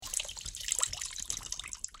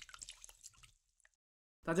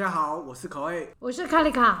大家好，我是Coai，我是卡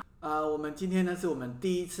里卡。我们今天呢是我们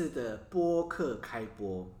第一次的播客开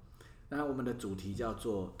播，那我们的主题叫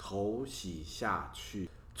做头洗下去，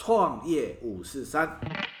创业543。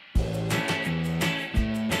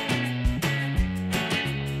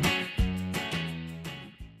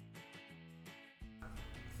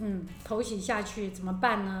头洗下去怎么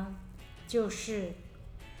办呢？就是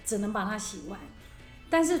只能把它洗完。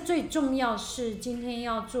但是最重要是今天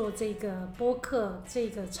要做这个播客这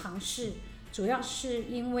个尝试，主要是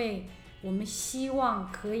因为我们希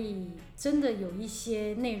望可以真的有一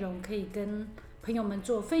些内容可以跟朋友们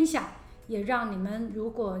做分享，也让你们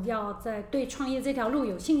如果要在对创业这条路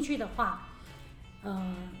有兴趣的话，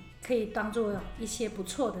可以当做一些不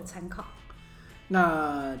错的参考。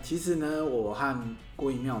那其实呢，我和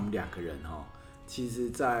郭一妙我们两个人其实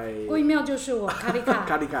在郭一妙就是我卡里卡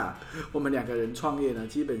卡里卡，我们两个人创业呢，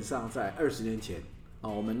基本上在20年前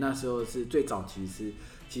我们那时候是最早期是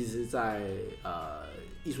其实在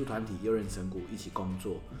艺术团体优人神谷一起工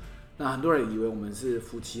作。那很多人以为我们是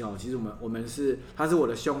夫妻其实我们是他是我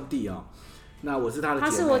的兄弟那我是他的姐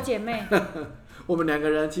妹，她是我姐妹。我们两个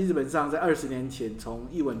人其实基本上在20年前从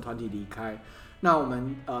艺文团体离开。那我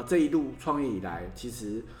们这一路创业以来，其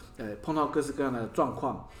实碰到各式各样的状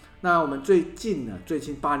况。那我们最近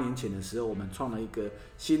8年前的时候，我们创了一个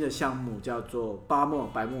新的项目，叫做白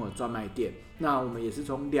木耳专卖店。那我们也是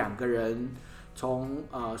从2个人，从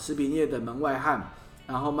食品业的门外汉，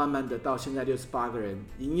然后慢慢的到现在68个人，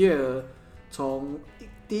营业额从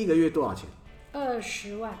第一个月多少钱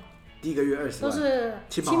？20万。第一个月20万，都是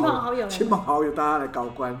亲朋好友，大家来搞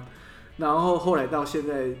关。然后后来到现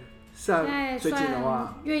在。最近的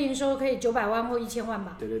话，月营收可以900万或1000万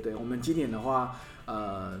吧。对，我们今年的话，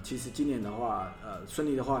其实今年的话，顺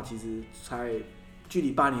利的话，其实才距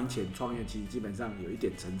离8年前创业，其实基本上有一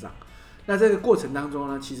点成长。那这个过程当中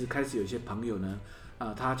呢，其实开始有些朋友呢，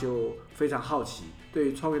他就非常好奇，对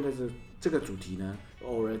于创业的这个主题呢，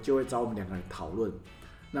偶尔就会找我们2个人讨论。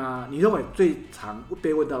那你认为最常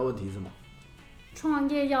被问到的问题是什么？创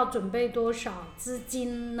业要准备多少资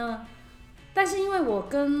金呢？但是因为我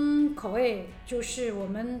跟口味就是我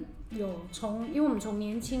们因为我们从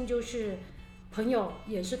年轻就是朋友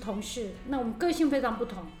也是同事，那我们个性非常不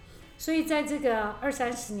同，所以在这个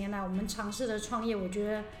20-30年来，我们尝试的创业，我觉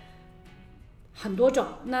得很多种。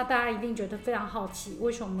那大家一定觉得非常好奇，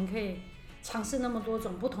为什么我们可以尝试那么多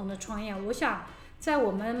种不同的创业？我想在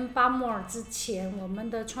我们巴莫尔之前，我们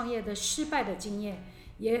的创业的失败的经验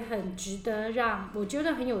也很值得我觉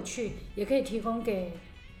得很有趣，也可以提供给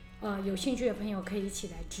有兴趣的朋友可以一起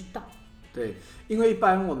来知道。对，因为一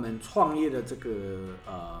般我们创业的这个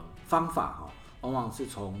方法往往是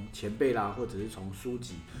从前辈啦，或者是从书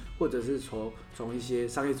籍，或者是从一些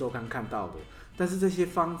商业周刊看到的。但是这些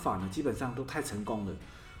方法呢，基本上都太成功了。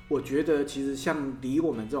我觉得其实像离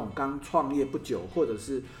我们这种刚创业不久，或者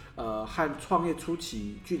是和创业初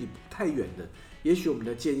期距离不太远的，也许我们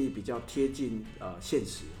的建议比较贴近现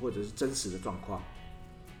实或者是真实的状况。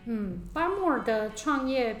巴莫尔的创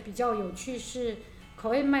业比较有趣，是口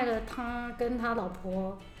味卖了他跟他老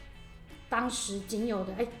婆当时仅有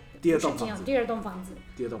的第二栋房子，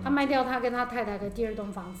他卖掉他跟他太太的第2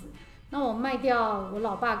栋房子，那我卖掉我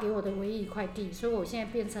老爸给我的唯一一块地，所以我现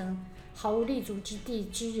在变成毫无立足之地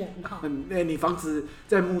之人你房子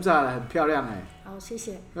在木栅很漂亮好，谢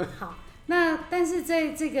谢。好，那但是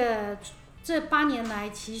在这8年来，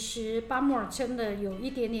其实巴莫尔真的有一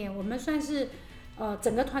点点，我们算是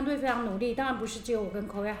整个团队非常努力，当然不是只有我跟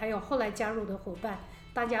口味，还有后来加入的伙伴，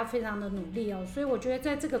大家非常的努力所以我觉得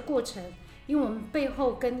在这个过程，因为我们背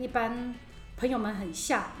后跟一般朋友们很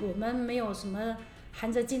像，我们没有什么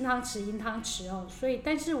含着金汤匙银汤匙所以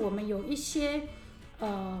但是我们有一些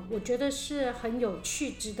我觉得是很有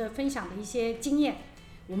趣值得分享的一些经验，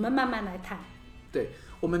我们慢慢来谈。对，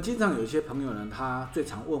我们经常有一些朋友呢，他最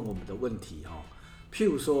常问我们的问题譬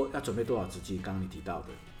如说要准备多少资金，刚刚你提到的，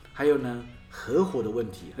还有呢合伙的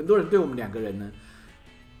问题。很多人对我们2个人呢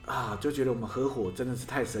就觉得我们合伙真的是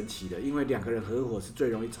太神奇了，因为2个人合伙是最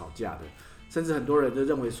容易吵架的，甚至很多人都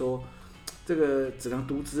认为说这个只能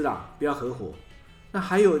独资啦，不要合伙。那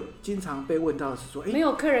还有经常被问到的是说没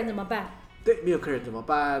有客人怎么办？对，没有客人怎么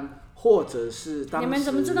办？或者是当时你们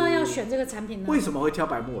怎么知道要选这个产品呢？为什么会挑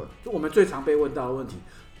白木耳？就我们最常被问到的问题，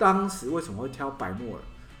当时为什么会挑白木耳？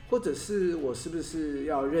或者是我是不是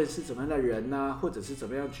要认识怎么样的人啊？或者是怎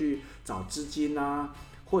么样去找资金啊？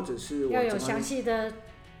或者是我要有详细的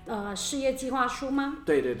事业计划书吗？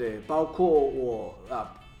对，包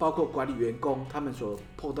括管理员工他们所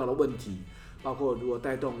碰到的问题，包括如何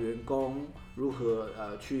带动员工，如何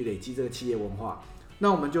去累积这个企业文化。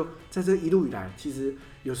那我们就在这一路以来，其实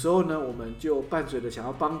有时候呢，我们就伴随着想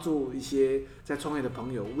要帮助一些在创业的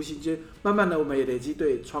朋友，无形间慢慢的我们也累积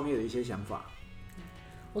对创业的一些想法。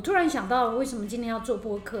我突然想到，为什么今天要做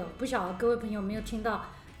播客？不晓得各位朋友有没有听到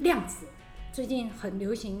量子，最近很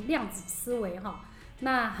流行量子思维哈。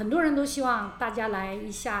那很多人都希望大家来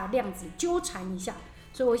一下量子纠缠一下，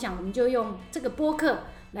所以我想我们就用这个播客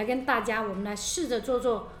来跟大家，我们来试着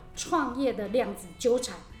做创业的量子纠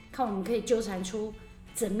缠，看我们可以纠缠出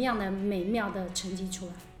怎么样的美妙的成绩出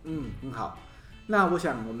来。很好。那我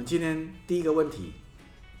想我们今天第一个问题，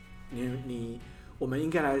我们应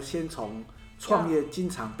该来先从创业经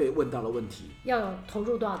常被问到的问题，要投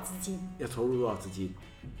入多少资金？要投入多少资金？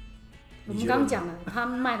我们刚刚讲了，他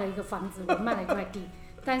卖了一个房子，我卖了一块地，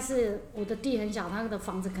但是我的地很小，他的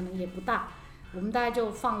房子可能也不大，我们大概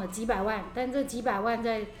就放了几百万，但这几百万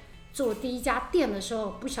在做第一家店的时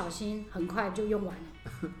候，不小心很快就用完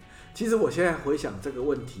了。其实我现在回想这个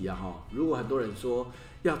问题啊，如果很多人说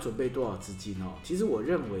要准备多少资金其实我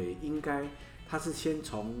认为应该他是先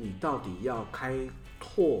从你到底要开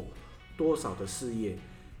拓多少的事业，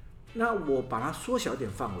那我把它缩小一点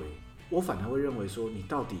范围，我反而会认为说你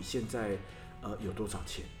到底现在有多少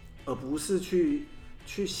钱，而不是去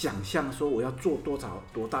想象说我要做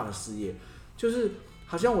多大的事业，就是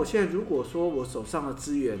好像我现在如果说我手上的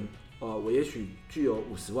资源我也许具有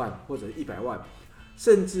50万或者100万，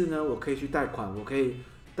甚至呢我可以去贷款，我可以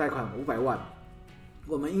贷款500万，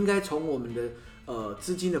我们应该从我们的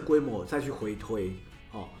资金的规模再去回推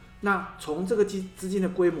那从这个资金的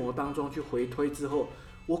规模当中去回推之后，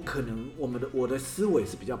我可能我的思维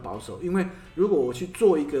是比较保守，因为如果我去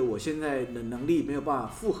做一个我现在的能力没有办法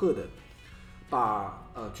负荷的，把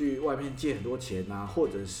去外面借很多钱啊，或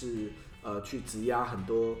者是去质押很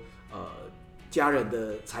多家人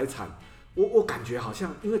的财产，我感觉好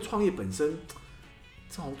像因为创业本身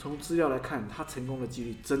从资料来看，它成功的几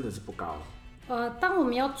率真的是不高。当我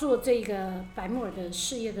们要做这个百慕尔的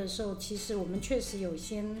事业的时候，其实我们确实有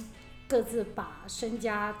先各自把身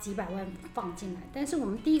家几百万放进来，但是我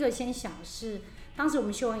们第一个先想是，当时我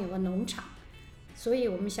们希望有个农场，所以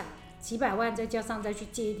我们想几百万再加上再去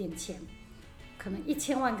借一点钱，可能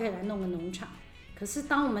1000万可以来弄个农场。可是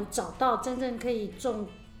当我们找到真正可以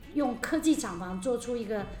用科技厂房做出一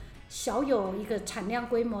个小有一个产量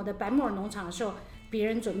规模的百慕尔农场的时候，别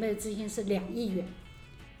人准备的资金是2亿元。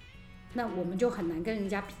那我们就很难跟人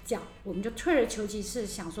家比较，我们就退而求其次，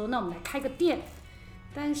想说那我们来开个店，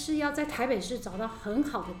但是要在台北市找到很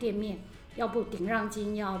好的店面，要不顶让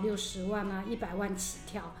金要60万啊100万起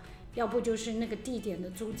跳，要不就是那个地点的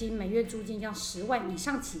租金每月租金要10万以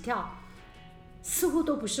上起跳，似乎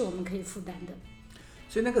都不是我们可以负担的。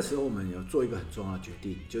所以那个时候我们有做一个很重要的决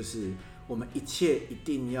定，就是我们一切一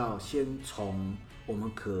定要先从我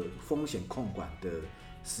们可风险控管的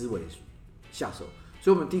思维下手。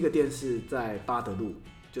所以我们第一个店是在八德路，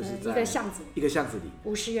就是在一个巷子里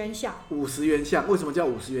50元巷。50元巷为什么叫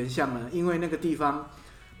50元巷呢？因为那个地方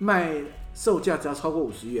卖售价只要超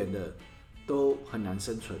过50元的都很难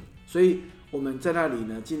生存，所以我们在那里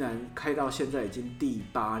呢，竟然开到现在已经第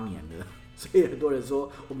8年了。所以很多人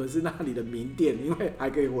说我们是那里的名店，因为还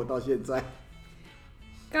可以活到现在。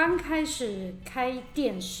刚开始开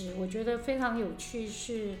店时，我觉得非常有趣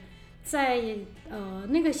是。在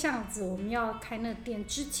那个巷子，我们要开那个店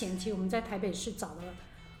之前，其实我们在台北市找了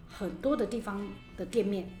很多的地方的店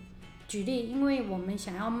面。举例，因为我们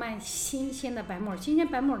想要卖新鲜的百慕尔，新鲜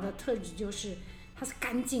百慕尔的特质就是它是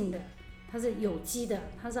干净的，它是有机的，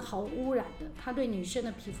它是毫无污染的，它对女生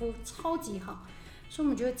的皮肤超级好，所以我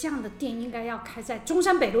们觉得这样的店应该要开在中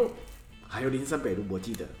山北路，还有林森北路，我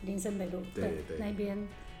记得林森北路对那边。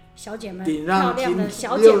小姐们，漂亮的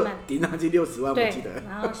小姐们，顶让金60万，我记得。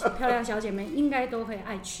然后漂亮小姐们应该都会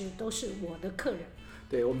爱吃，都是我的客人。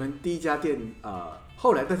对，我们第一家店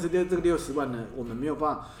后来，但是这个60万呢，我们没有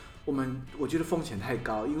办法，我觉得风险太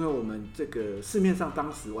高，因为我们这个市面上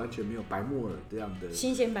当时完全没有百慕尔这样的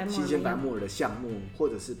新鲜百慕尔的项目，或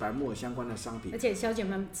者是百慕尔相关的商品。而且小姐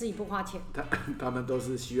们自己不花钱，他们都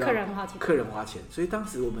是需要客人花钱，所以当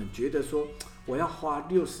时我们觉得说，我要花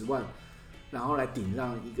60万。然后来顶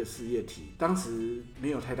让一个事业体，当时没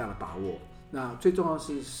有太大的把握。那最重要的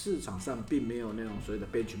是市场上并没有那种所谓的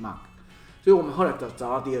benchmark， 所以我们后来找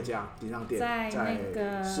到第2家顶让店，在那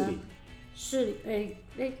个士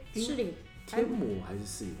林天母还是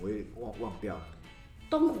士林，我也忘掉了。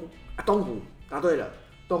东湖，答对了，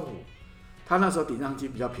东湖。他那时候顶让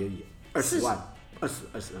金比较便宜，20万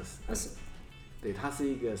，20。对，他是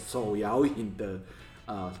一个手摇饮的，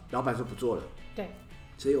老板说不做了。对。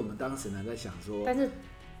所以我们当时呢在想说，但是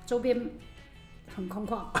周边很空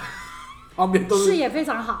旷，旁边都是视野非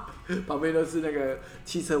常好，旁边都是那个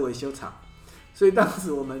汽车维修厂。所以当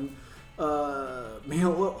时我们没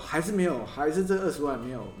有，还是这20万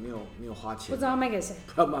没有花钱，不知道卖给谁，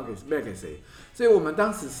不知道卖给谁。所以我们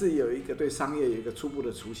当时是有一个对商业有一个初步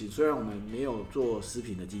的雏形，虽然我们没有做食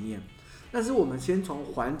品的经验，但是我们先从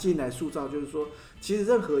环境来塑造，就是说，其实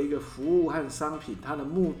任何一个服务和商品，它的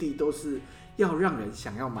目的都是要让人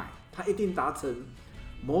想要买，它一定达成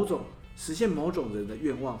实现某种人的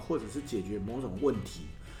愿望，或者是解决某种问题。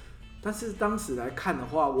但是当时来看的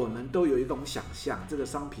话，我们都有一种想象，这个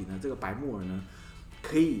商品呢，这个白木耳呢，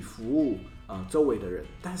可以服务周围的人，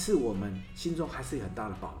但是我们心中还是有很大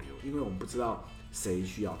的保留，因为我们不知道谁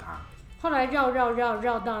需要它。后来绕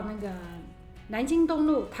到那个南京东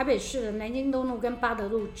路，台北市的南京东路跟八德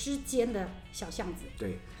路之间的小巷子，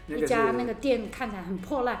对，一家那个店看起来很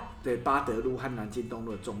破烂。对，八德路和南京东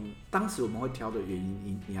路的中，当时我们会挑的原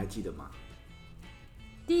因，你还记得吗？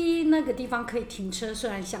第一，那个地方可以停车，虽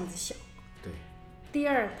然巷子小。对。第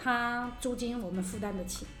二，它租金我们负担得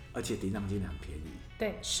起，而且顶账金很便宜。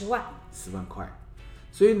对，10万块。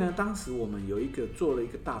所以呢，当时我们做了一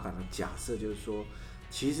个大胆的假设，就是说，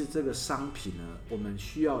其实这个商品呢，我们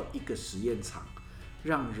需要一个实验场，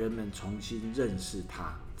让人们重新认识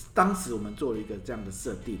它。当时我们做了一个这样的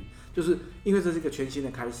设定，就是因为这是一个全新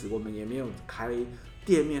的开始，我们也没有开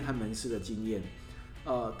店面和门市的经验。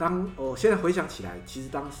当我现在回想起来，其实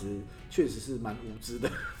当时确实是蛮无知的。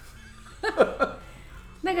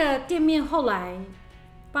那个店面后来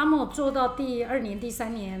巴莫做到第2年、第3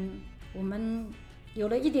年，我们有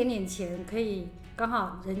了一点点钱，可以刚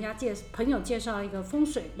好人家朋友介绍一个风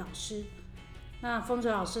水老师，那风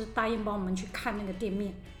水老师答应帮我们去看那个店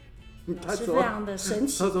面，是非常的神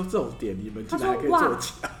奇。他说这种点你们竟然可以做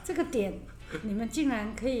起来，这个点你们竟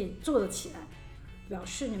然可以做得起来，表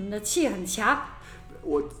示你们的气很强。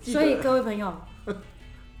所以各位朋友，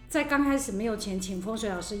在刚开始没有钱请风水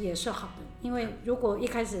老师也是好的，因为如果一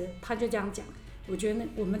开始他就这样讲，我觉得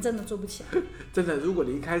我们真的做不起来。真的，如果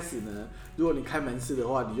你一开始呢，如果你开门市的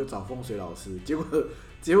话，你就找风水老师，结果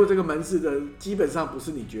这个门市的基本上不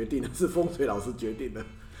是你决定的，是风水老师决定的。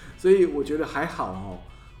所以我觉得还好哦，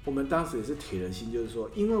我们当时也是铁了心，就是说，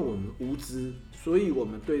因为我们无知，所以我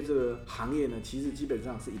们对这个行业呢，其实基本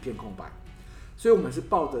上是一片空白。所以我们是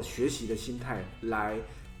抱着学习的心态来，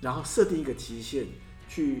然后设定一个期限，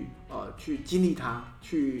去经历它，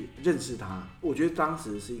去认识它。我觉得当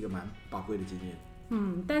时是一个蛮宝贵的经验。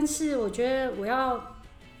但是我觉得我要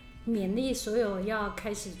勉励所有要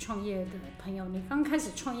开始创业的朋友，你刚开始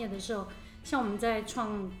创业的时候，像我们在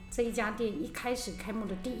创这一家店一开始开幕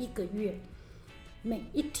的第1个月，每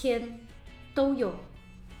一天都有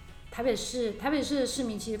台北市的市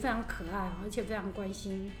民其实非常可爱，而且非常关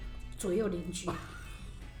心左右邻居，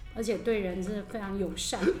而且对人是非常友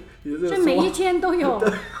善，所以每一天都有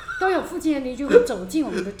附近的邻居会走进我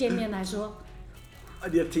们的店面来说，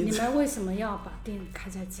你们为什么要把店开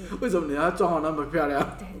在这里？为什么你要装潢那么漂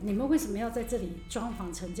亮？对，你们为什么要在这里装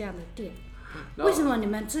潢成这样的店？为什么你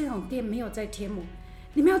们这种店没有在天母？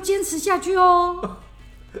你们要坚持下去哦！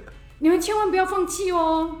你们千万不要放弃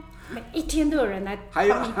哦！每一天都有人来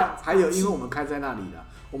帮你打。还有，因为我们开在那里了，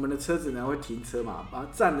我们的车子呢会停车嘛，把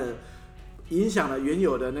它影响了原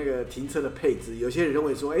有的那个停车的配置。有些人认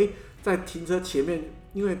为说，在停车前面，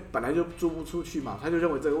因为本来就租不出去嘛，他就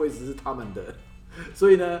认为这个位置是他们的，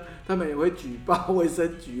所以呢，他们也会举报卫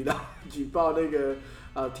生局啦，举报那个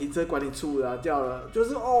停车管理处啦，就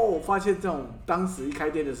是我发现这种当时一开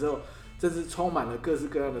店的时候，真是充满了各式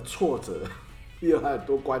各样的挫折，也有很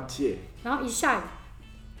多关切。然后一下雨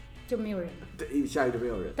就没有人了，对，一下雨就没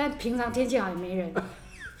有人。但平常天气好也没人，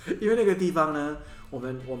因为那个地方呢，我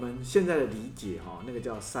们现在的理解那个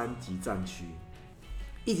叫3级战区。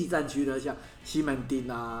1级战区呢，像西门町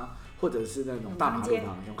啊，或者是那种大马路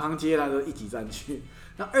旁永康街啦，都1级战区。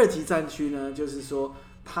那2级战区呢，就是说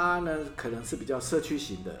它呢可能是比较社区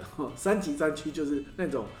型的。3级战区就是那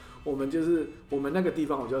种我们那个地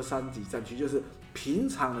方，我叫3级战区，就是平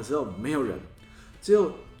常的时候没有人，只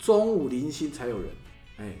有中午零星才有人。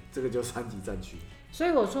这个叫3级战区。所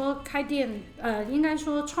以我说开店，应该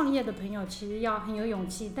说创业的朋友其实要很有勇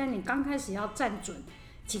气，但你刚开始要站准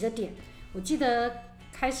几个点。我记得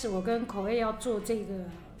开始我跟口味要做这个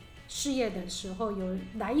事业的时候，有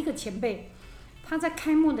来一个前辈，他在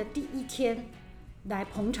开幕的第1天来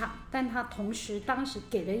捧场，但他同时当时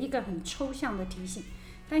给了一个很抽象的提醒，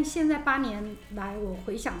但现在8年来我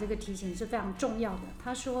回想这个提醒是非常重要的。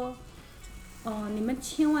他说，你们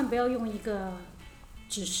千万不要用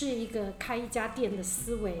只是一个开一家店的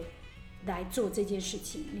思维来做这件事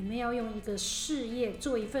情，你们要用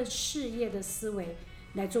做一份事业的思维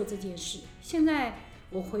来做这件事。现在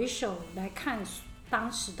我回首来看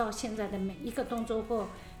当时到现在的每一个动作或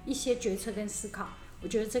一些决策跟思考，我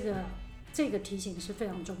觉得这个这个提醒是非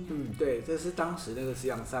常重要的。对，这是当时那个食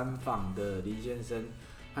养三坊的林先生，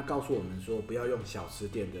他告诉我们说，不要用小吃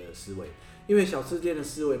店的思维，因为小吃店的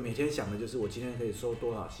思维每天想的就是我今天可以收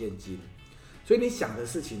多少现金，所以你想的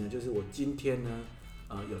事情呢，就是我今天呢，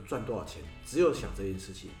有赚多少钱，只有想这件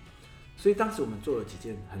事情。所以当时我们做了几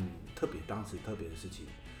件很特别的事情。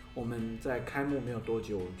我们在开幕没有多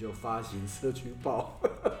久，我们就发行社区报，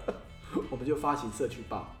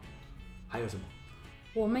还有什么？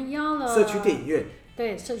我们邀了社区电影院。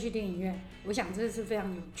对，社区电影院，我想这是非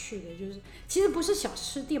常有趣的，就是其实不是小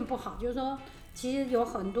吃店不好，就是说其实有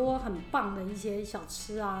很多很棒的一些小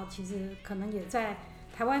吃啊，其实可能也在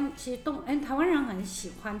台湾，其实台湾人很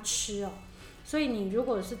喜欢吃哦，所以你如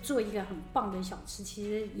果是做一个很棒的小吃，其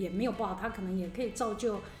实也没有不好，它可能也可以造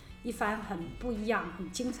就一番很不一样、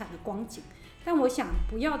很精彩的光景。但我想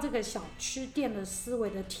不要这个小吃店的思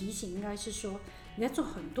维的提醒，应该是说你在做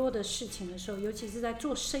很多的事情的时候，尤其是在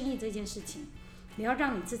做生意这件事情，你要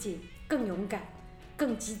让你自己更勇敢、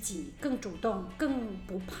更积极、更主动、更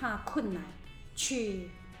不怕困难，去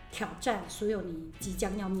挑战所有你即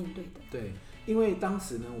将要面对的。对，因为当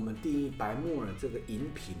时呢，我们定义白木耳这个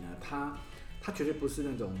饮品呢，它绝对不是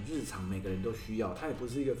那种日常每个人都需要，它也不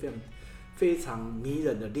是一个非常迷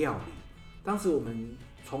人的料理。当时我们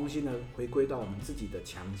重新的回归到我们自己的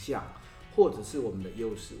强项，或者是我们的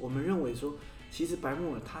优势。我们认为说，其实白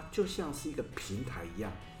木耳它就像是一个平台一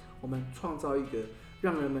样，我们创造一个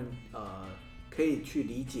让人们可以去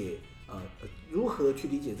理解如何去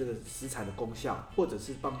理解这个食材的功效，或者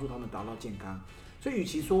是帮助他们达到健康。所以，与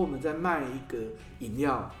其说我们在卖一个饮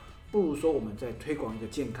料，不如说我们在推广一个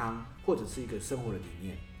健康或者是一个生活的理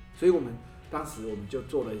念。所以，当时我们就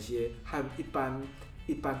做了一些和一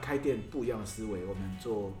般开店不一样的思维。我们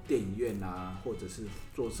做电影院啦，或者是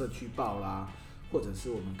做社区报啦，或者是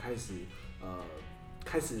我们开始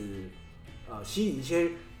吸引一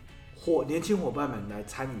些年轻伙伴们来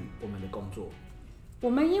参与我们的工作。我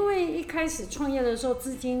们因为一开始创业的时候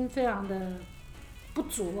资金非常的不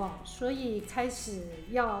足哦，所以开始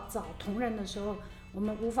要找同仁的时候，我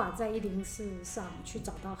们无法在104上去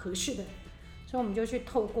找到合适的人，所以我们就去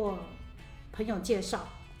透过朋友介绍，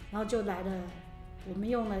然后就来了。我们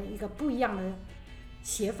用了一个不一样的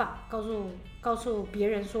写法，告诉别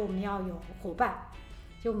人说我们要有伙伴，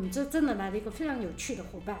就我们这真的来了一个非常有趣的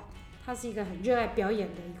伙伴，他是一个很热爱表演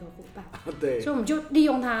的一个伙伴，对，所以我们就利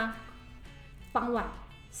用他，傍晚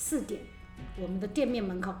4点，我们的店面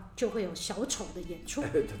门口就会有小丑的演出。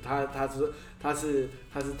他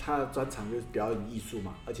的专长就是表演艺术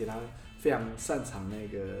嘛，而且他非常擅长那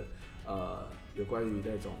个有关于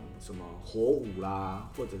那种什么火舞啦，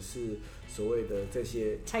或者是所谓的这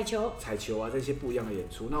些彩球啊，这些不一样的演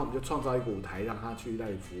出。那我们就创造一个舞台让他去那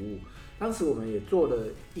里服务。当时我们也做了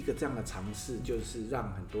一个这样的尝试，就是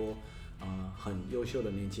让很多很优秀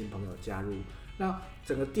的年轻朋友加入。那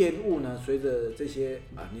整个店务呢，随着这些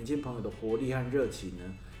年轻朋友的活力和热情呢，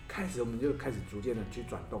我们就开始逐渐的去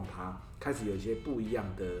转动它，开始有一些不一样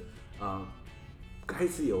的开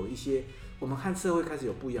始有一些我们和社会开始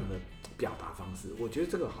有不一样的表达方式。我觉得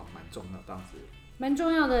这个蛮重要，当时蛮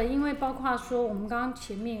重要的，因为包括说我们刚刚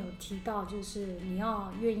前面有提到，就是你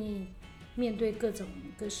要愿意面对各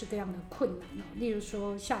式各样的困难哦。例如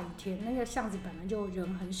说下雨天，那个巷子本来就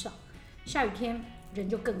人很少，下雨天人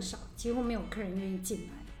就更少，几乎没有客人愿意进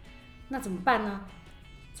来，那怎么办呢？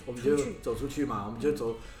我们就走出去嘛，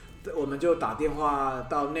我们就打电话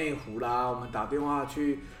到内湖啦，我们打电话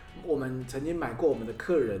去我们曾经买过我们的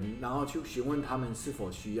客人，然后去询问他们是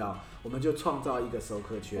否需要，我们就创造一个熟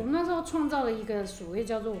客圈。我们那时候创造了一个所谓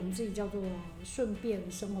叫做我们自己叫做顺便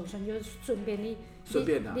生活圈，就是顺便你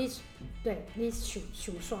对你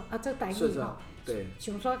想刷啊，这个台语哈，对，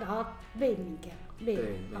想刷给他卖物件，对，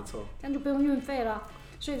没错，这样就不用运费了，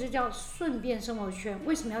所以这叫顺便生活圈。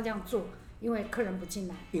为什么要这样做？因为客人不进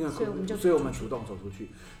来，所以我们主动走出去。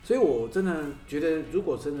所以我真的觉得，如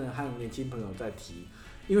果真的和年轻朋友在提，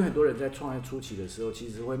因为很多人在创业初期的时候，其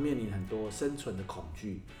实会面临很多生存的恐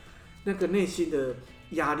惧，那个内心的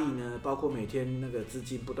压力呢，包括每天那个资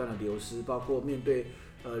金不断的流失，包括面对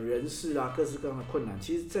人事啊各式各样的困难。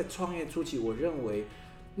其实，在创业初期，我认为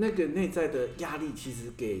那个内在的压力，其实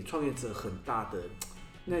给创业者很大的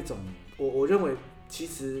那种，我认为其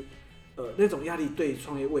实那种压力对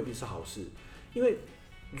创业未必是好事，因为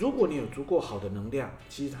如果你有足够好的能量，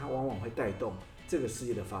其实它往往会带动这个事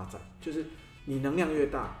业的发展。就是你能量越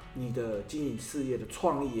大，你的经营事业的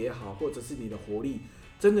创意也好，或者是你的活力，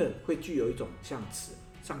真的会具有一种像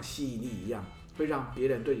吸引力一样，会让别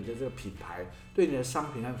人对你的这个品牌、对你的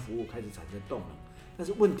商品和服务开始产生动能。但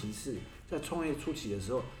是问题是在创业初期的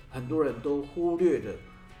时候，很多人都忽略了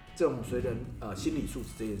这种随人心理素质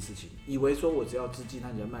这件事情，以为说我只要资金和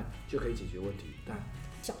人脉就可以解决问题，但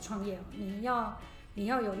小创业你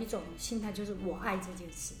要有一种心态，就是我爱这件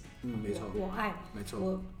事。没错，我爱，没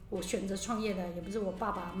错。我选择创业的，也不是我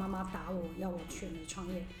爸爸妈妈打我要我选择创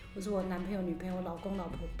业，或是我男朋友、女朋友、老公、老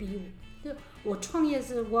婆逼我。就我创业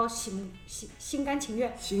是我心甘情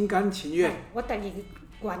愿，心甘情愿，我等于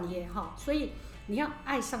管业哈。所以你要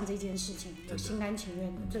爱上这件事情，有心甘情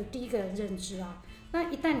愿，这第一个认知啊。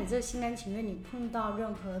那一旦你这心甘情愿，你碰到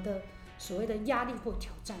任何的所谓的压力或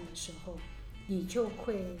挑战的时候，你就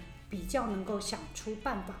会比较能够想出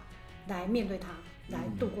办法来面对它，来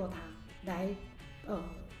度过它，来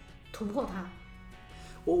突破它。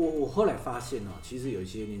我后来发现其实有一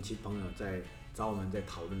些年轻朋友在找我们在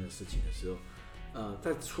讨论的事情的时候，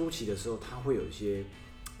在初期的时候，他会有一些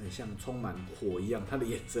像充满火一样，他的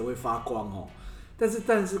眼神会发光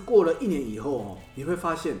但是过了1年以后你会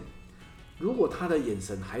发现，如果他的眼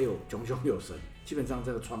神还有炯炯有神，基本上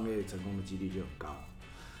这个创业成功的几率就很高。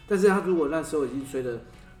但是他如果那时候已经随着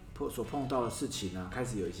所碰到的事情开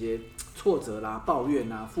始有一些挫折啦、抱怨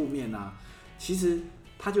啦、负面啦，其实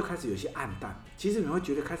他就开始有些暗淡。其实你会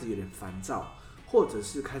觉得开始有点烦躁，或者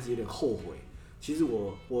是开始有点后悔。其实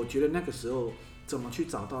我觉得那个时候怎么去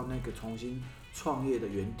找到那个重新创业的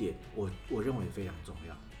原点，我认为非常重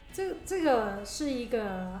要。这个是一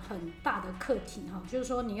个很大的课题就是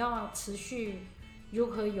说你要持续如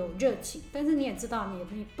何有热情，但是你也知道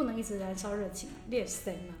你不能一直燃烧热情，你也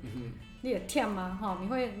生你也忝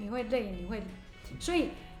你会累，所以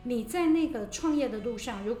你在那个创业的路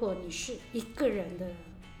上，如果你是一个人的，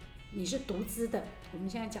你是独资的，我们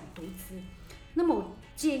现在讲独资，那么我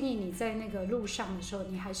建议你在那个路上的时候，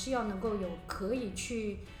你还是要能够有可以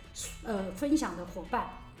去分享的伙伴。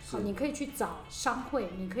你可以去找商会，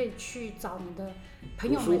你可以去找你的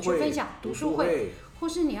朋友们去分享读书会，或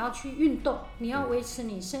是你要去运动，你要维持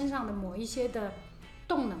你身上的某一些的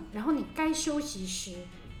动能，然后你该休息时，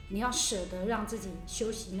你要舍得让自己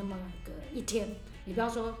休息那么个1天。你不要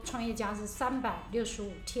说创业家是365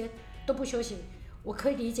天都不休息，我可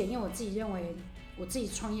以理解，因为我自己认为我自己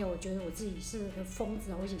创业，我觉得我自己是个疯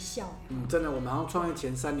子，我一起笑。真的，我们好像创业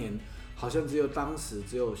前3年，好像当时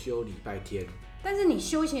只有休礼拜天。但是你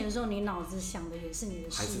休息的时候，你脑子想的也是你的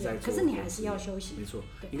事业，可是你还是要休息。没错，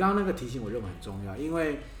你刚刚那个提醒我认为很重要，因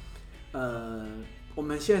为我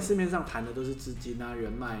们现在市面上谈的都是资金啊、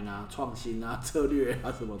人脉啊、创新啊、策略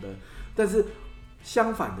啊什么的，但是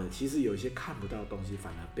相反的，其实有一些看不到的东西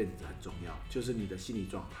反而变得很重要，就是你的心理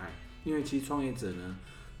状态。因为其实创业者呢，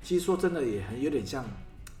其实说真的也有点像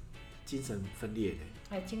精神分裂的。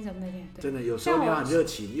精神分裂，真的有时候你要很热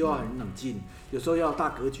情，又要很冷静，有时候要大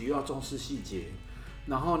格局，又要重视细节，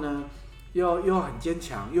然后呢，又要很坚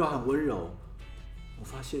强，又要很温柔。我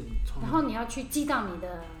发现，然后你要去激荡你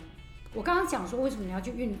的。我刚刚讲说，为什么你要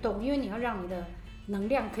去运动？因为你要让你的能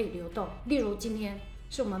量可以流动。例如今天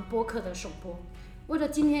是我们播客的首播，为了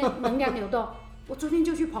今天能量流动，我昨天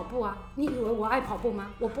就去跑步啊。你以为我爱跑步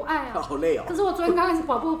吗？我不爱啊。好累哦。可是我昨天刚开始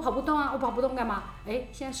跑步，跑不动啊。我跑不动干嘛？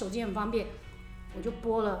现在手机很方便。我就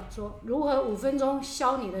播了说如何5分钟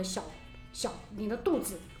消你的你的肚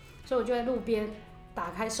子，所以我就在路边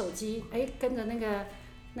打开手机，跟着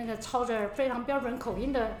那个操着非常标准口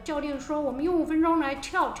音的教练说，我们用5分钟来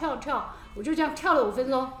跳，我就这样跳了5分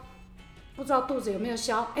钟，不知道肚子有没有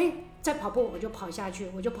消，再跑步我就跑下去，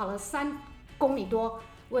我就跑了3公里多，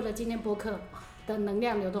为了今天播客的能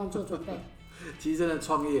量流动做准备。其实真的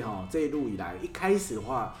创业这一路以来，一开始的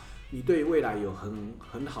话，你对未来有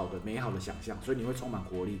很好的美好的想象，所以你会充满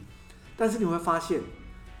活力。但是你会发现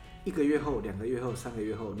，1个月后、2个月后、3个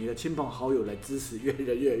月后，你的亲朋好友来支持越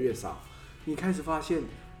来越少，你开始发现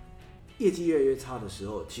业绩越来越差的时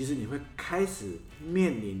候，其实你会开始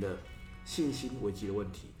面临的信心危机的问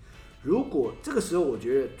题。如果这个时候，我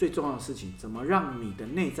觉得最重要的事情，怎么让你的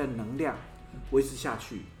内在能量维持下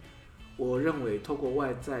去？我认为透过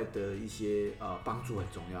外在的一些帮助很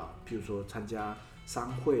重要，譬如说参加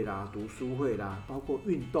商会啦、读书会啦，包括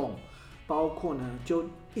运动，包括呢就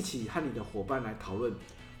一起和你的伙伴来讨论，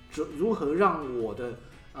如何让我的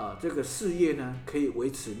这个事业呢可以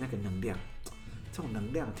维持那个能量。这种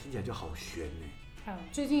能量听起来就好玄呢。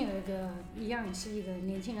最近有一样是一个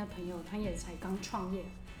年轻的朋友，他也才刚创业，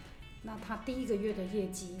那他第1个月的业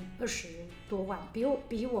绩20多万，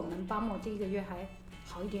比我们巴莫第1个月还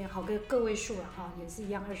好一点，好个个位数了也是一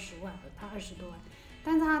样20万，他20多万。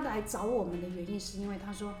但是他来找我们的原因是因为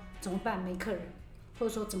他说怎么办没客人，或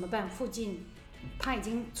者说怎么办附近他已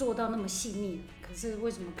经做到那么细腻了，可是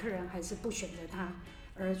为什么客人还是不选择他，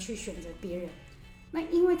而去选择别人？那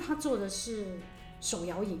因为他做的是手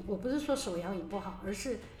摇饮，我不是说手摇饮不好，而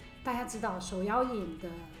是大家知道手摇饮的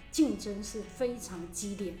竞争是非常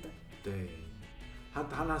激烈的。对，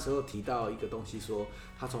他那时候提到一个东西说，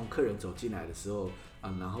他从客人走进来的时候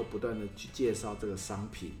然后不断的去介绍这个商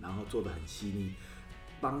品，然后做得很细腻。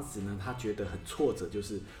当时呢，他觉得很挫折，就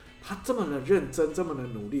是他这么的认真，这么的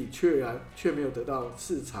努力，却没有得到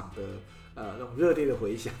市场的那种热烈的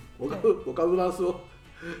回响。我告诉他说，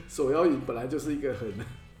手摇饮本来就是一个很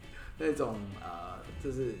那种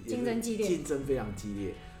就是竞争激烈，竞争非常激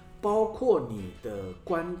烈，包括你的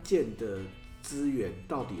关键的资源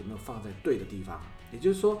到底有没有放在对的地方，也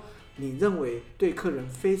就是说，你认为对客人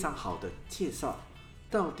非常好的介绍，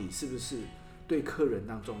到底是不是对客人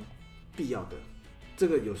当中必要的？这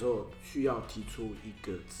个有时候需要提出一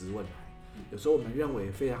个质问来。有时候我们认为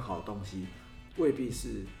非常好的东西，未必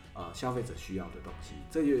是消费者需要的东西。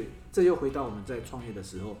这又回到我们在创业的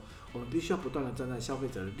时候，我们必须要不断的站在消费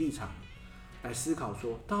者的立场来思考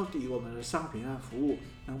说，到底我们的商品和服务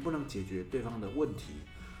能不能解决对方的问题，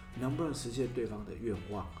能不能实现对方的愿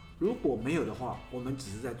望。如果没有的话，我们只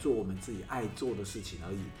是在做我们自己爱做的事情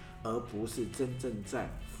而已，而不是真正在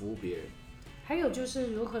服务别人。还有就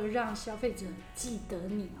是如何让消费者记得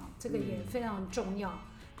你这个也非常重要。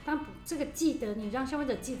但这个记得你，让消费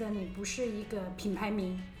者记得你，不是一个品牌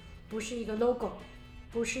名，不是一个 logo，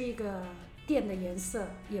 不是一个店的颜色，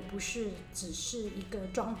也不是只是一个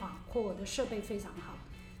装潢或我的设备非常好。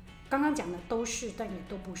刚刚讲的都是，但也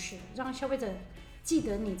都不是。让消费者记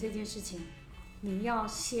得你这件事情，你要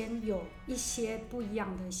先有一些不一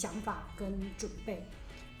样的想法跟准备。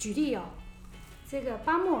举例这个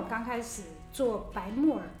巴莫尔刚开始做白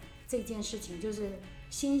木耳这件事情，就是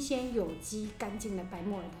新鲜有机干净的白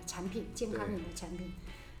木耳的产品，健康饮的产品，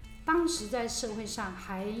当时在社会上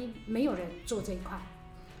还没有人做这一块，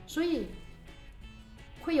所以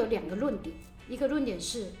会有2个论点。一个论点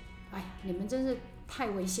是，哎呀，你们真是太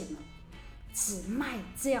危险了，只卖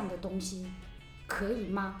这样的东西可以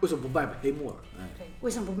吗？为什么不卖黑木耳？对，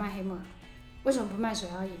为什么不卖黑木耳？为什么不卖手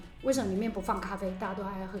摇饮？为什么里面不放咖啡？大家都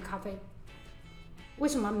爱喝咖啡。为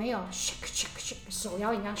什么没有 shake shake shake 手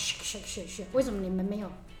摇饮一样 shake shake shake shake？ 为什么你们没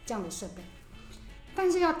有这样的设备？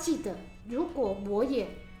但是要记得，如果我也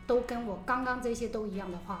都跟我刚刚这些都一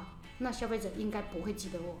样的话，那消费者应该不会记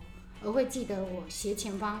得我，而会记得我斜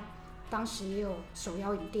前方当时也有手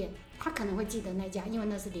摇饮店，他可能会记得那家，因为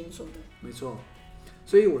那是连锁的。没错，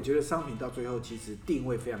所以我觉得商品到最后其实定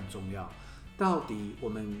位非常重要。到底我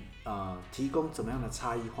们提供怎么样的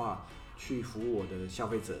差异化去服务我的消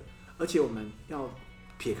费者？而且我们要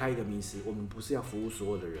撇开一个迷思，我们不是要服务所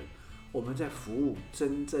有的人，我们在服务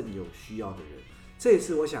真正有需要的人。这也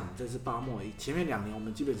是我想，这是巴莫前面2年我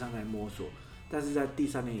们基本上在摸索，但是在第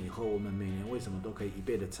3年以后，我们每年为什么都可以1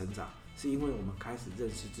倍的成长，是因为我们开始认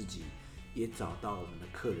识自己，也找到我们的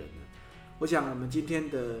客人了。我想我们今天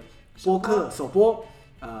的播客首播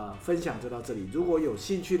分享就到这里。如果有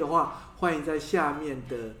兴趣的话，欢迎在下面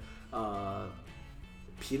的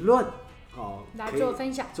评论来做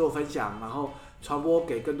分享，然后传播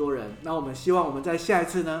给更多人。那我们希望我们在下一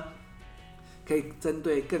次呢，可以针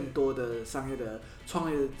对更多的商业的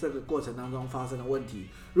创业这个过程当中发生的问题。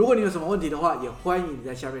如果你有什么问题的话，也欢迎你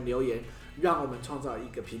在下面留言，让我们创造一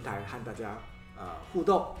个平台和大家互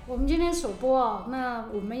动。我们今天首播那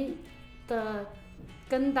我们的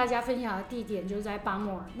跟大家分享的地点就是在巴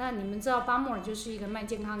莫尔。那你们知道巴莫尔就是一个卖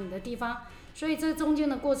健康饮的地方，所以这中间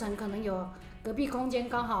的过程可能有隔壁空间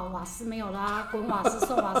刚好瓦斯没有啦，滚瓦斯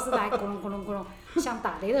送瓦斯来，咕隆咕隆咕隆，像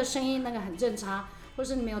打雷的声音，那个很正常。或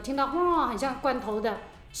是你没有听到哇，很像罐头的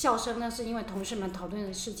笑声，那是因为同事们讨论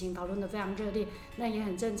的事情讨论得非常热烈，那也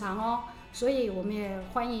很正常哦。所以我们也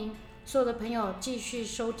欢迎所有的朋友继续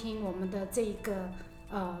收听我们的这个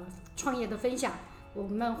创业的分享。我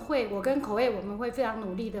跟口味，我们会非常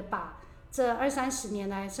努力的把这20-30年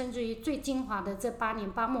来，甚至于最精华的这8年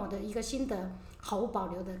巴莫的一个心得，毫无保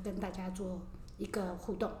留的跟大家做一个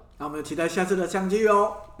互动。那我们期待下次的相聚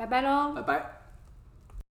哦，拜拜喽，拜拜。